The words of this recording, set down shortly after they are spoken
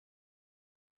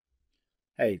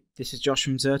Hey, this is Josh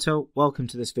from Zerto. Welcome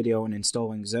to this video on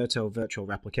installing Zerto Virtual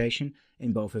Replication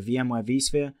in both a VMware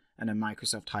vSphere and a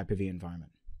Microsoft Hyper-V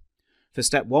environment. For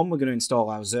step 1, we're going to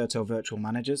install our Zerto Virtual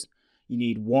Managers. You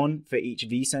need one for each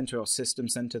vCenter or system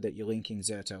center that you're linking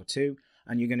Zerto to,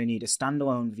 and you're going to need a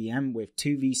standalone VM with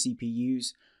 2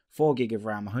 vCPUs, 4 GB of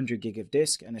RAM, 100 GB of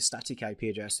disk, and a static IP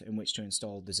address in which to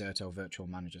install the Zerto Virtual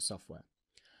Manager software.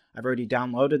 I've already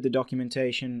downloaded the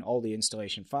documentation, all the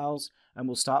installation files, and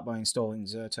we'll start by installing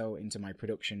Zerto into my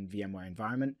production VMware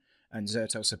environment, and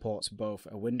Zerto supports both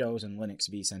a Windows and Linux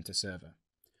vCenter server.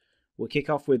 We'll kick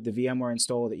off with the VMware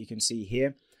installer that you can see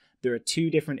here. There are 2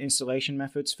 different installation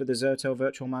methods for the Zerto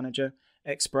Virtual Manager,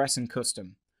 Express and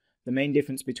Custom. The main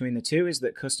difference between the two is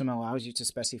that Custom allows you to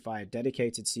specify a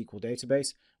dedicated SQL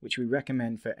database, which we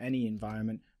recommend for any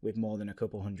environment with more than a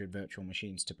couple hundred virtual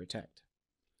machines to protect.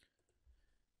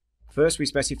 First, we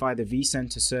specify the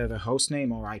vCenter server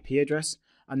hostname or IP address,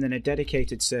 and then a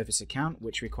dedicated service account,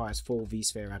 which requires full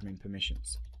vSphere admin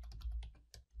permissions.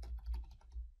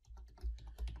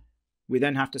 We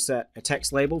then have to set a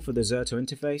text label for the Zerto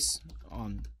interface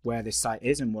on where this site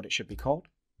is and what it should be called.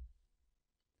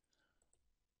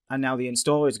 And now the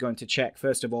installer is going to check,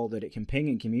 first of all, that it can ping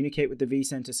and communicate with the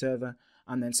vCenter server,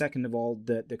 and then second of all,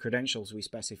 that the credentials we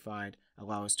specified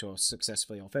allow us to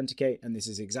successfully authenticate, and this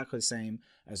is exactly the same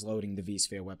as loading the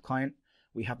vSphere web client.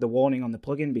 We have the warning on the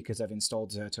plugin because I've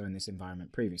installed Zerto in this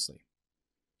environment previously.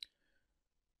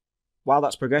 While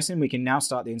that's progressing, we can now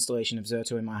start the installation of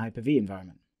Zerto in my Hyper-V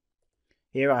environment.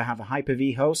 Here I have a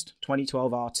Hyper-V host,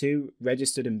 2012R2,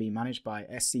 registered and being managed by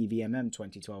SCVMM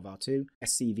 2012R2,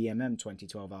 SCVMM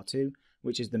 2012R2,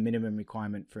 which is the minimum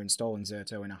requirement for installing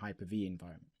Zerto in a Hyper-V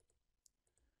environment.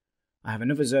 I have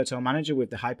another Zerto manager with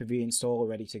the Hyper-V installer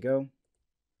ready to go.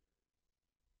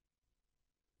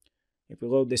 If we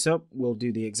load this up, we'll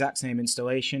do the exact same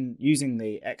installation using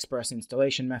the Express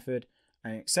installation method,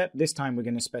 and except this time we're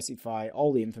going to specify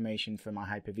all the information for my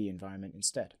Hyper-V environment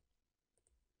instead.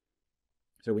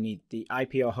 So we need the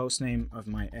IP or hostname of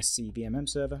my SCVMM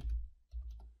server,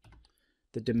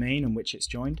 the domain on which it's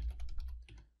joined,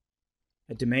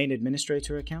 a domain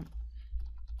administrator account,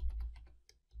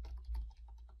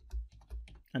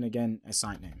 and again a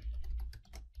site name.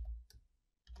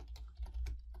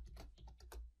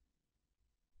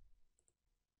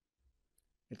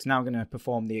 It's now going to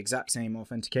perform the exact same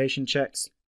authentication checks.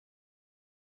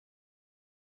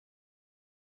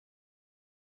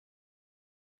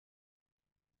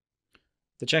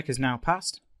 The check is now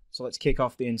passed, so let's kick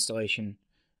off the installation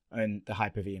in the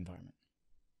Hyper-V environment.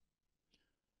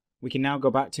 We can now go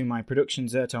back to my production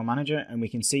Zerto manager and we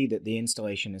can see that the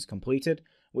installation is completed,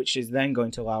 which is then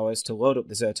going to allow us to load up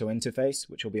the Zerto interface,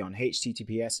 which will be on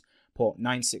HTTPS port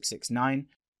 9669.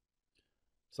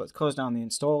 So let's close down the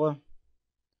installer,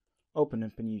 open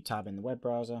up a new tab in the web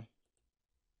browser.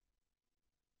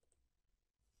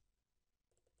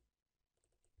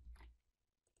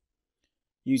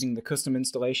 Using the custom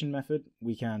installation method,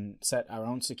 we can set our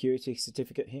own security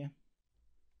certificate here.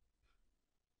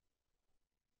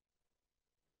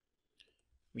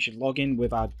 We should log in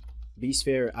with our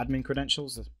vSphere admin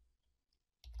credentials.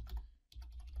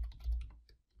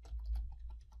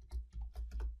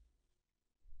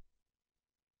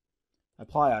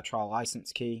 Apply our trial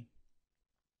license key.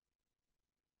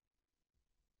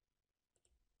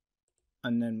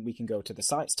 And then we can go to the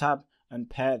Sites tab and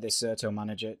pair this Zerto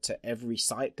manager to every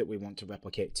site that we want to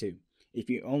replicate to. If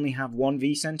you only have one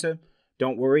vCenter,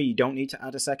 don't worry, you don't need to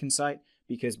add a second site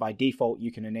because by default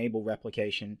you can enable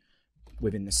replication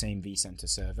within the same vCenter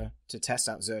server to test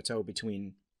out Zerto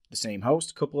between the same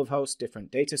host, couple of hosts,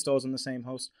 different data stores on the same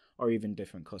host, or even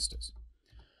different clusters.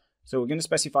 So we're going to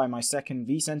specify my second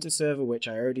vCenter server, which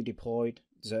I already deployed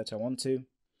Zerto onto,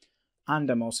 and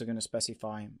I'm also going to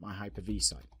specify my Hyper-V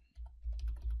site.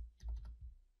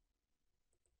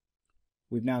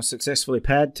 We've now successfully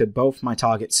paired to both my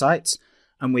target sites,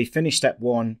 and we've finished step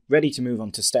 1, ready to move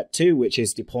on to step 2, which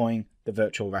is deploying the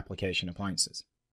virtual replication appliances.